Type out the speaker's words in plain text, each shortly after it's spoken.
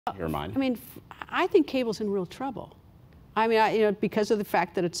your mind? I mean, I think cable's in real trouble. I mean, you know, because of the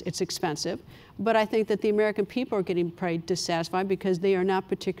fact that it's expensive, but I think that the American people are getting pretty dissatisfied because they are not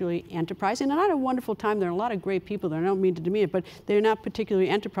particularly enterprising. And I had a wonderful time there. Are a lot of great people there. I don't mean to demean it, but they're not particularly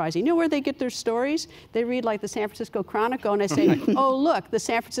enterprising. You know where they get their stories? They read like the San Francisco Chronicle, and they say, "Oh, look, the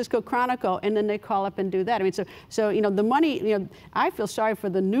San Francisco Chronicle," and then they call up and do that. I mean, so you know, the money. You know, I feel sorry for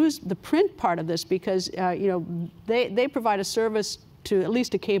the news, the print part of this, because you know, they provide a service to at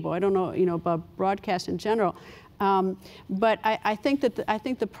least to cable. I don't know, you know, about broadcast in general. But I think that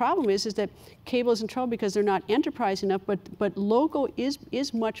the problem is that cable is in trouble because they're not enterprising enough. But local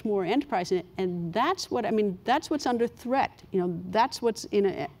is much more enterprising, and that's what I mean. That's what's under threat. You know, that's what's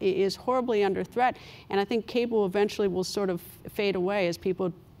is horribly under threat. And I think cable eventually will sort of fade away as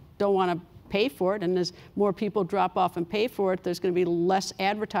people don't want to pay for it, and as more people drop off and pay for it, there's going to be less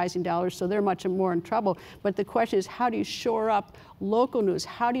advertising dollars, so they're much more in trouble. But the question is, how do you shore up local news?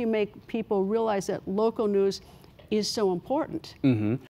 How do you make people realize that local news is so important? Mm-hmm.